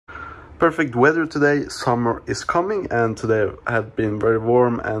Perfect weather today. Summer is coming, and today had been very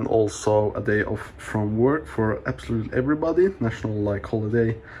warm and also a day off from work for absolutely everybody. National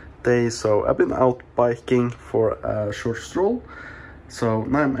holiday day. So I've been out biking for a short stroll. So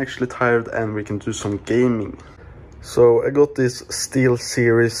now I'm actually tired and we can do some gaming. So I got this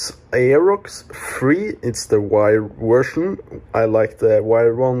SteelSeries Aerox free. It's the wire version. I like the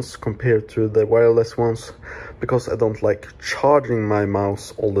wire ones compared to the wireless ones because I don't like charging my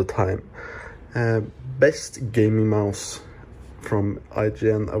mouse all the time. Best gaming mouse from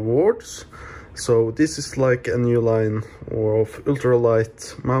IGN Awards. So this is like a new line of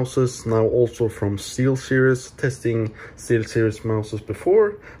ultralight mouses, now also from SteelSeries. Testing SteelSeries mouses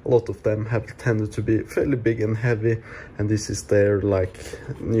before, a lot of them have tended to be fairly big and heavy, and this is their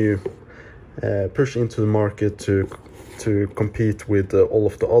new push into the market to compete with all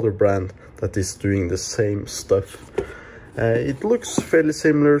of the other brand that is doing the same stuff. It looks fairly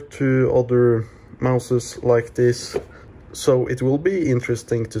similar to other mouses like this, so it will be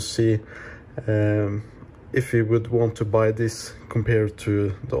interesting to see if you would want to buy this compared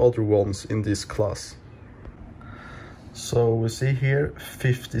to the other ones in this class. So we see here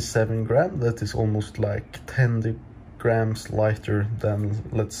 57 gram, that is almost like 10 grams lighter than,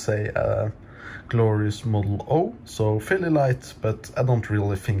 let's say, a glorious Model O. So fairly light, but I don't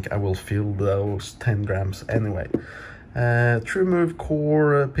really think I will feel those 10 grams anyway. True move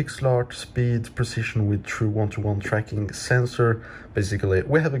core, pixel art, speed, precision with true one-to-one tracking sensor. Basically,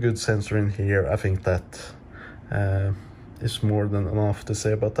 we have a good sensor in here. I think that is more than enough to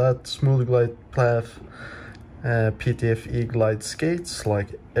say about that. Smooth glide path, PTFE glide skates,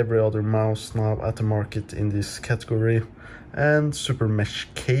 like every other mouse now at the market in this category. And super mesh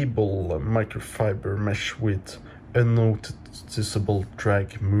cable, microfiber mesh with unnoticeable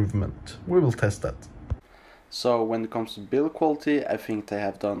drag movement. We will test that. So when it comes to build quality, I think they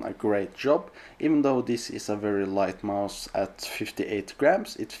have done a great job. Even though this is a very light mouse at 58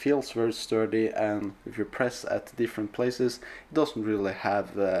 grams, it feels very sturdy, and if you press at different places, it doesn't really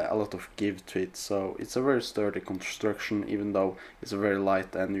have a lot of give to it. So it's a very sturdy construction, even though it's very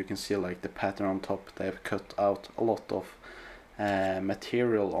light, and you can see like the pattern on top. They have cut out a lot of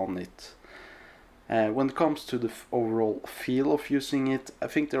material on it. When it comes to the overall feel of using it, I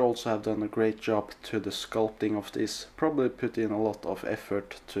think they also have done a great job to the sculpting of this. Probably put in a lot of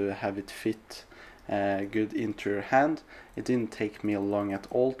effort to have it fit good into your hand. It didn't take me long at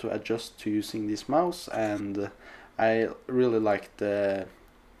all to adjust to using this mouse, and I really like the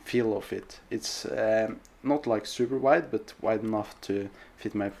feel of it. It's not like super wide, but wide enough to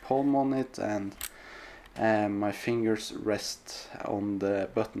fit my palm on it, and my fingers rest on the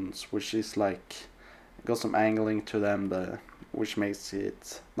buttons, which is like got some angling to them, which makes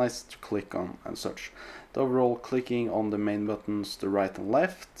it nice to click on and such. The overall clicking on the main buttons, the right and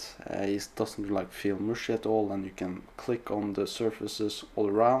left, it doesn't feel mushy at all, and you can click on the surfaces all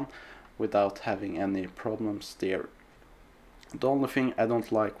around without having any problems there. The only thing I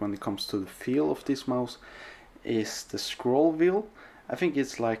don't like when it comes to the feel of this mouse is the scroll wheel. I think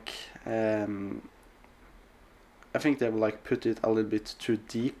it's I think they've put it a little bit too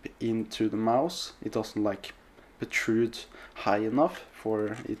deep into the mouse. It doesn't protrude high enough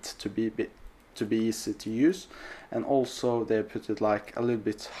for it to be easy to use, and also they put it a little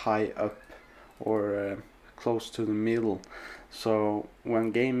bit high up or close to the middle. So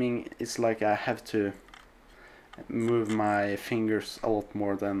when gaming, it's like I have to move my fingers a lot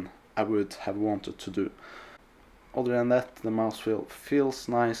more than I would have wanted to do. Other than that, the mouse feel feels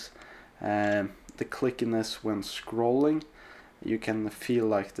nice. The clickiness when scrolling, you can feel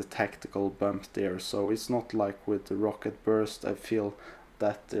the tactical bump there, so it's not like with the rocket burst. I feel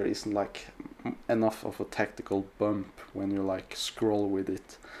that there isn't enough of a tactical bump when you scroll with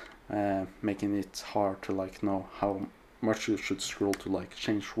it, making it hard to know how much you should scroll to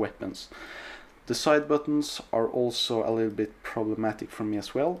change weapons. The side buttons are also a little bit problematic for me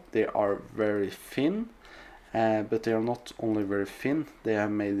as well. They are very thin, but they are not only very thin, they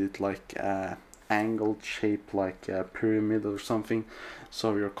have made it a angled shape, like a pyramid or something,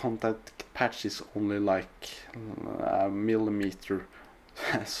 so your contact patch is only a millimeter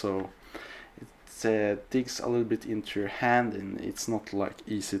so it digs a little bit into your hand, and it's not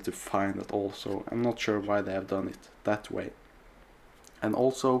easy to find at all. So I'm not sure why they have done it that way. And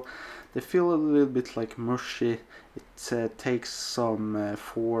also they feel a little bit mushy. It takes some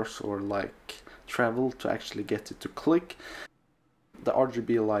force or travel to actually get it to click. The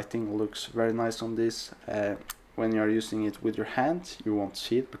RGB lighting looks very nice on this. When you're using it with your hand, you won't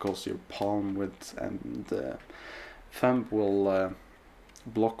see it because your palm and the thumb will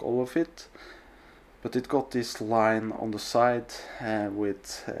block all of it. but it got this line on the side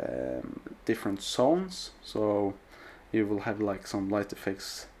with different zones, so you will have like some light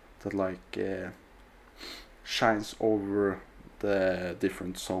effects that like shines over the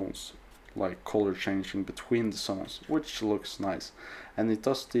different zones, like color changing between the zones, which looks nice. And it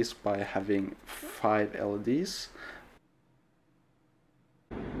does this by having 5 LEDs.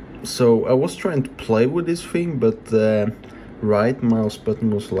 So I was trying to play with this thing, but the right mouse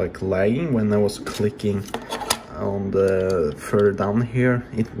button was like lagging when I was clicking on the further down here.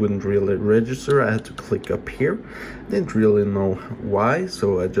 It wouldn't really register. I had to click up here. Didn't really know why,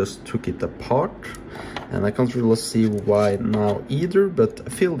 so I just took it apart, and I can't really see why now either, but I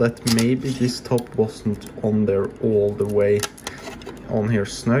feel that maybe this top wasn't on there all the way on here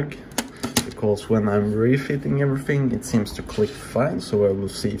snug, because when I'm refitting everything it seems to click fine, so I will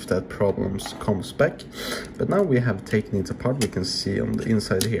see if that problem comes back. But now we have taken it apart, we can see on the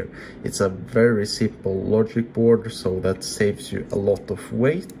inside here it's a very simple logic board, so that saves you a lot of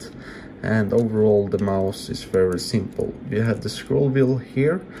weight. And overall the mouse is very simple. We have the scroll wheel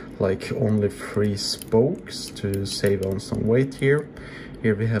here, like only 3 spokes to save on some weight here.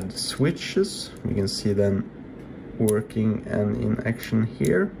 Here we have the switches, we can see them working and in action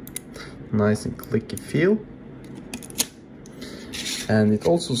here. Nice and clicky feel. And it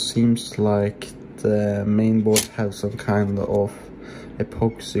also seems like the main board has some kind of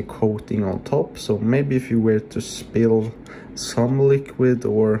epoxy coating on top, so maybe if you were to spill some liquid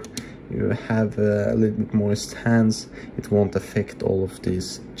or you have a little bit moist hands, it won't affect all of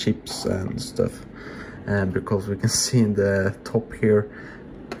these chips and stuff. And because we can see in the top here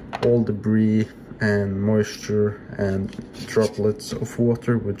all debris and moisture and droplets of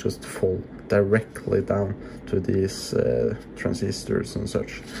water would just fall directly down to these transistors and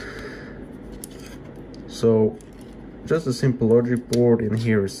such. So just a simple logic board. In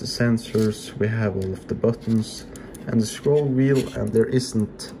here is the sensors, we have all of the buttons and the scroll wheel, and there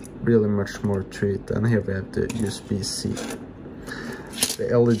isn't really much more to it. And here we have the USB-C.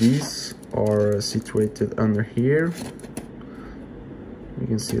 The LEDs are situated under here. You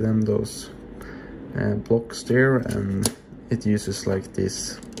can see them, those blocks there, and it uses like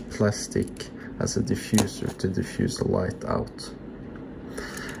this plastic as a diffuser to diffuse the light out.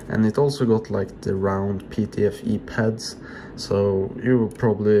 And it also got like the round PTFE pads, so you will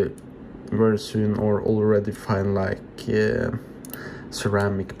probably very soon or already find like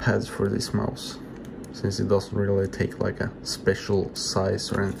ceramic pads for this mouse, since it doesn't really take like a special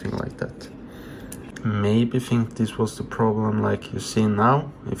size or anything like that. Maybe think this was the problem, like you see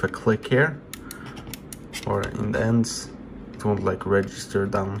now, if I click here or in the ends it won't like register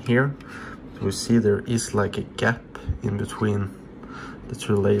down here. So we see there is like a gap in between the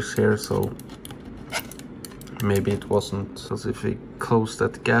 2 layers here, so maybe it wasn't, because if we close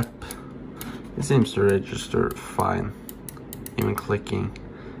that gap it seems to register fine, even clicking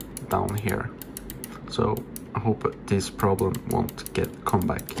down here. So I hope this problem won't come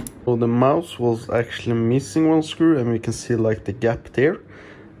back. So the mouse was actually missing 1 screw, and we can see like the gap there.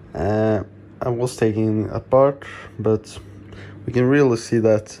 I was taking it apart, but we can really see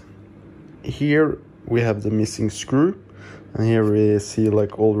that here we have the missing screw, and here we see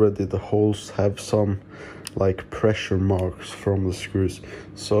like already the holes have some like pressure marks from the screws.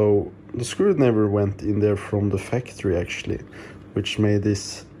 So the screw never went in there from the factory actually, which made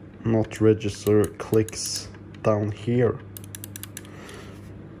this not register clicks down here.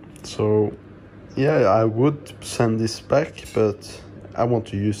 So yeah, I would send this back, but I want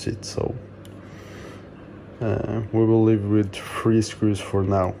to use it, so we will live with 3 screws for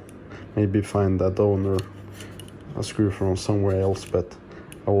now. Maybe find a donor a screw from somewhere else, but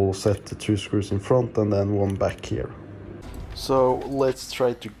I will set the 2 screws in front and then 1 back here. So let's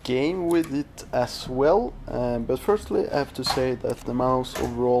try to game with it as well, but firstly I have to say that the mouse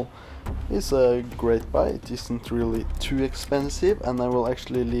overall is a great buy. It isn't really too expensive, and I will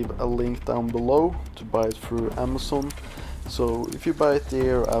actually leave a link down below to buy it through Amazon. So if you buy it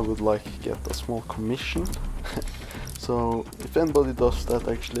there, I would like to get a small commission. So if anybody does that,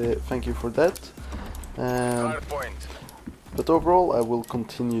 actually thank you for that. But overall I will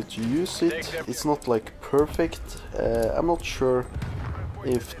continue to use it. It's not like perfect. I'm not sure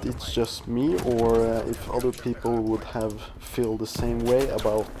if it's just me or if other people would have feel the same way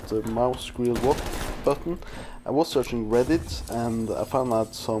about the mouse scroll button. I was searching Reddit and I found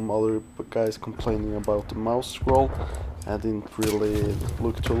out some other guys complaining about the mouse scroll. I didn't really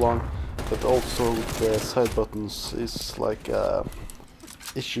look too long, but also the side buttons is like a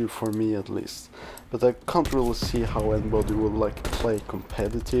issue for me at least. But I can't really see how anybody would like play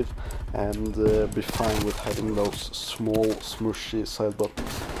competitive and be fine with having those small smushy side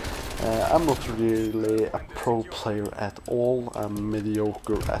buttons. I'm not really a pro player at all. I'm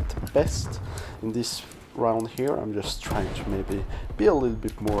mediocre at best. In this round here, I'm just trying to maybe be a little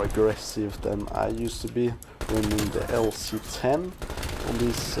bit more aggressive than I used to be, running the LC10 on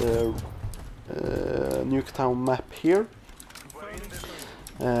this Nuketown map here.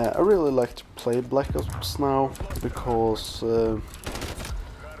 I really like to play Black Ops now because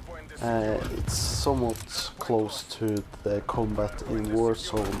it's somewhat close to the combat in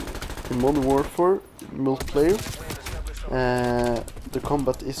Warzone, in Modern Warfare multiplayer. The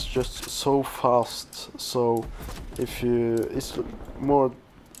combat is just so fast, so it's more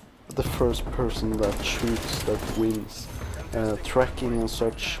the first person that shoots that wins. Tracking and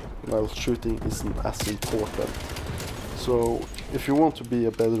such while shooting isn't as important. So if you want to be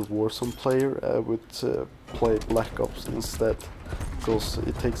a better Warzone player, I would play Black Ops instead, because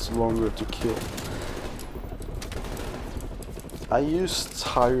it takes longer to kill. I used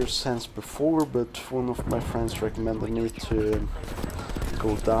higher sense before, but one of my friends recommended me to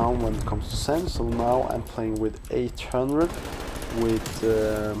go down when it comes to sense, so now I'm playing with 800 with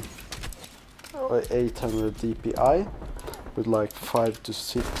 800 DPI with like 5 to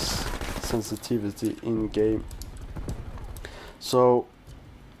 6 sensitivity in game. So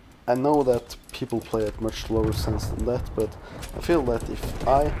I know that people play at much lower sense than that, but I feel that if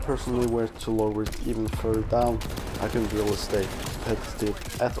I personally were to lower it even further down, I couldn't really stay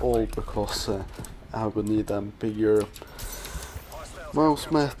competitive at all, because I would need a bigger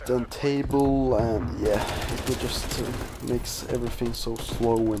mouse mat and table, and yeah, it would just makes everything so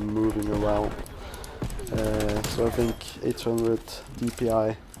slow when moving around. So I think 800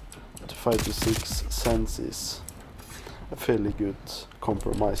 DPI to 5 to 6 cents is a fairly good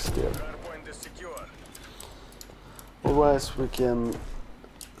compromise there. Otherwise, we can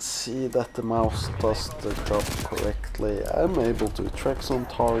see that the mouse does the job correctly. I'm able to track some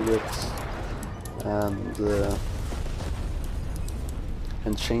targets and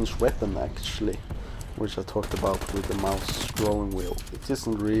change weapon actually, which I talked about with the mouse scrolling wheel. It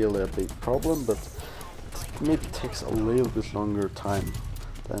isn't really a big problem, but it maybe takes a little bit longer time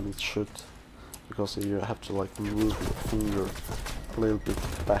than it should, because you have to like move your finger a little bit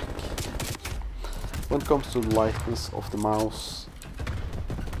back. When it comes to the lightness of the mouse,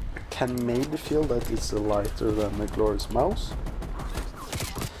 I can maybe feel that it's lighter than the Glorious mouse,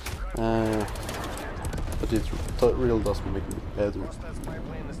 but it really does make me a better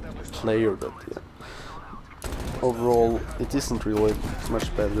player. But yeah, overall it isn't really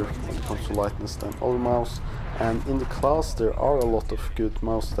much better when it comes to lightness than other mouse. And in the class there are a lot of good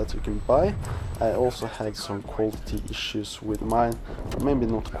mouse that you can buy. I also had some quality issues with mine, or maybe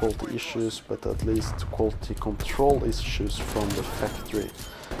not quality issues, but at least quality control issues from the factory,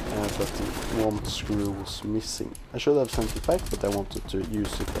 that one screw was missing. I should have sent it back, but I wanted to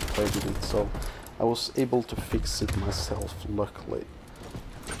use it and play with it, so I was able to fix it myself, luckily.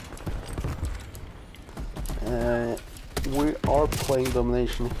 We are playing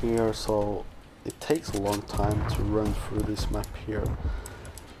domination here, so it takes a long time to run through this map here.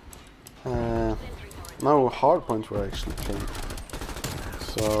 Now hardpoint we're actually playing,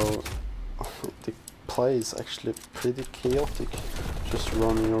 so the play is actually pretty chaotic, just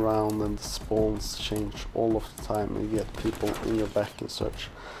running around, and the spawns change all of the time, and you get people in your back and such.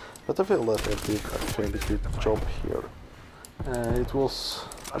 But I feel that I did a fairly good job here.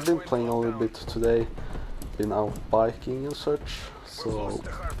 I've been playing a little bit today, been out biking and such, so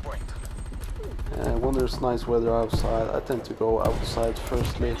when there's nice weather outside, I tend to go outside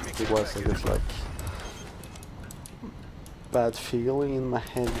firstly, otherwise I get like bad feeling in my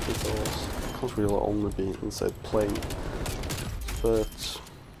head, because I can't really only be inside playing. But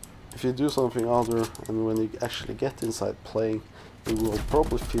if you do something other, and when you actually get inside playing, you will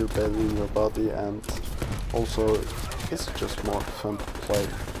probably feel better in your body, and also it's just more fun to play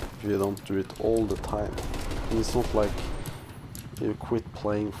if you don't do it all the time. And it's not like you quit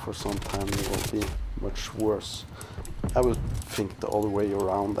playing for some time, it will be much worse. I would think the other way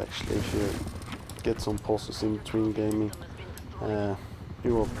around actually. If you get some pauses in between gaming,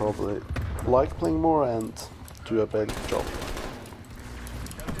 you will probably like playing more and do a better job.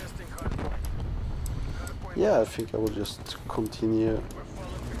 Yeah, I think I will just continue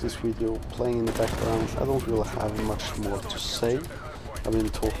this video playing in the background. I don't really have much more to say. I've been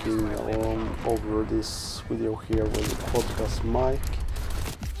talking over this video here with the podcast mic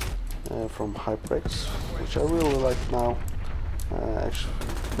from HyperX, which I really like now, actually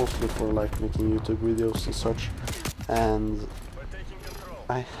mostly for like making YouTube videos and such. And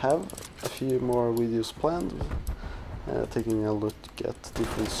I have a few more videos planned, taking a look at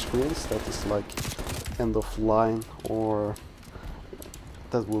different screens, that is like end of line or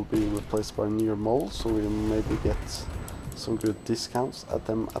that will be replaced by newer models, so we maybe get some good discounts at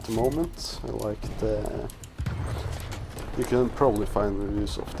them at the moment. Like you can probably find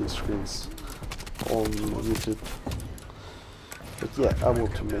reviews of these screens on YouTube. But yeah, I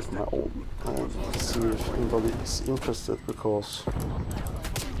want to make my own and see if anybody is interested, because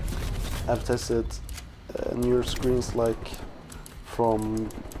I've tested newer screens like from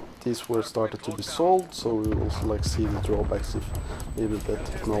these were started to be sold, so we will also like see the drawbacks if maybe the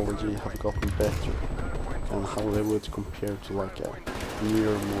technology have gotten better and how they would compare to like a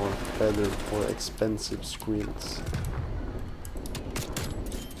newer, more better, more expensive screens.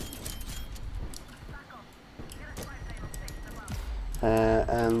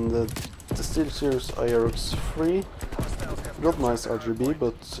 And the SteelSeries Aerox 3 got nice RGB,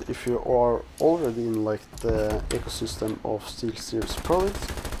 but if you are already in like the ecosystem of SteelSeries products,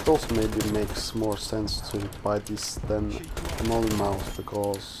 it also maybe makes more sense to buy this than another mouse,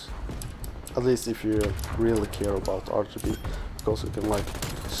 because at least if you really care about RGB, because you can like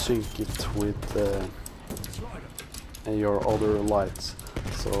sync it with your other lights.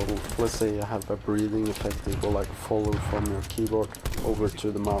 So let's say you have a breathing effect, it will like follow from your keyboard over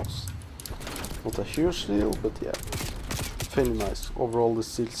to the mouse. Not a huge deal, but yeah, fairly nice. Overall, the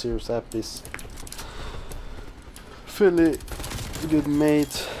SteelSeries app is fairly good made,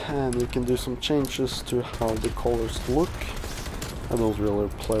 and you can do some changes to how the colors look. I don't really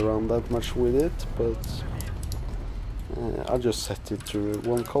play around that much with it, but I just set it to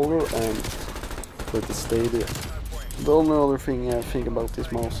one color and let it stay there. The only other thing I think about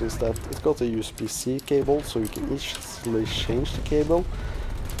this mouse is that it's got a USB-C cable, so you can easily change the cable.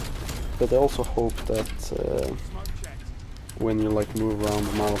 But I also hope that when you like move around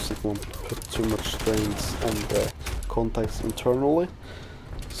the mouse, it won't put too much strains on the contacts internally,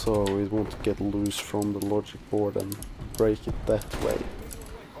 so it won't get loose from the logic board and break it that way.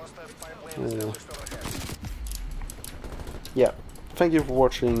 Yeah, thank you for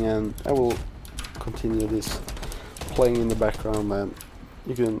watching, and I will continue this playing in the background, and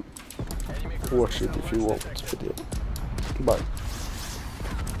you can watch it if you want. But yeah, bye.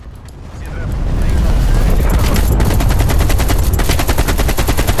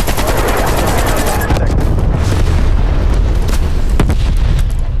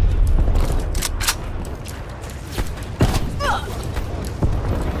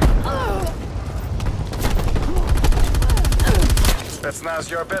 That's nice,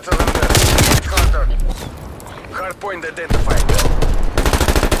 you're better than that. Hit harder. Hardpoint identified.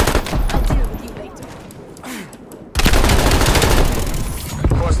 I'll deal with you later.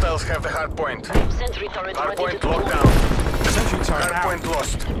 Hostiles have the hardpoint. Sentry turret ready to Hardpoint deploy. locked down. Sentry turret hardpoint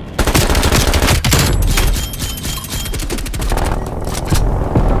lost.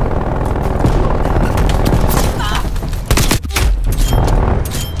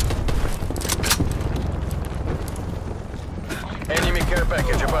 Enemy care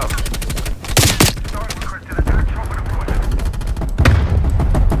package above.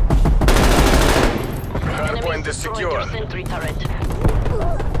 Hardpoint is secure. Sentry turret.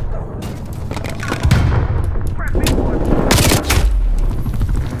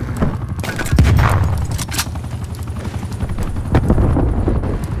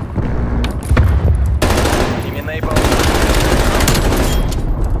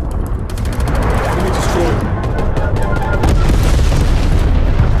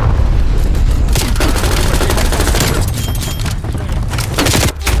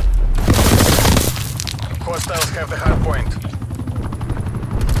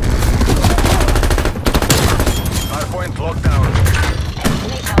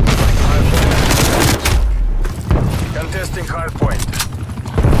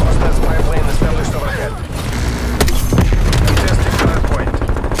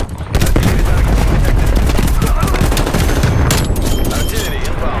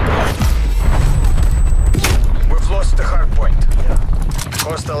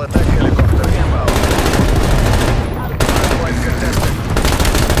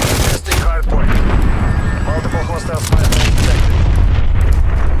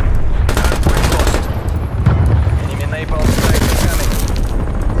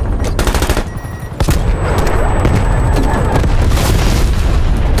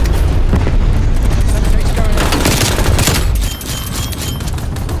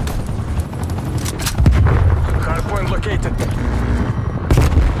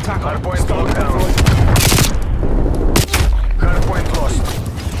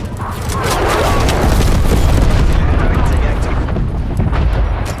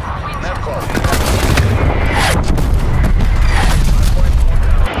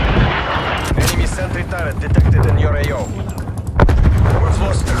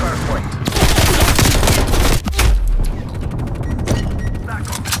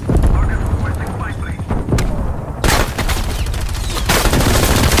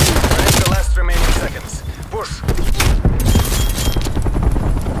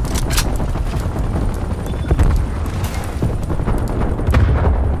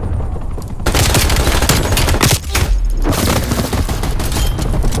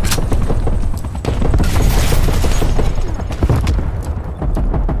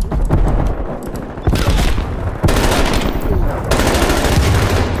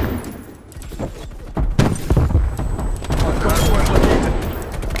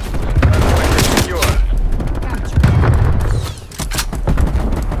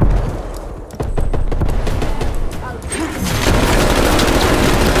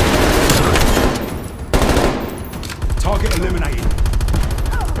 Target eliminated.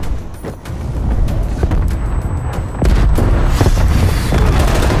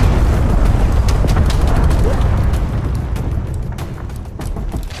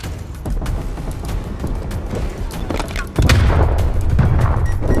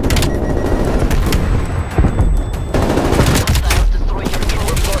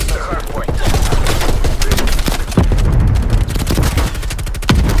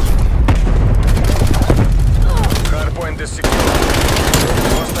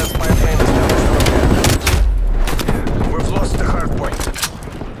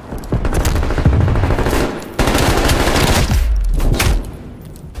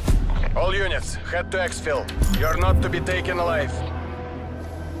 Head to exfil. You're not to be taken alive.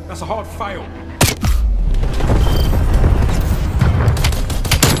 That's a hard fail.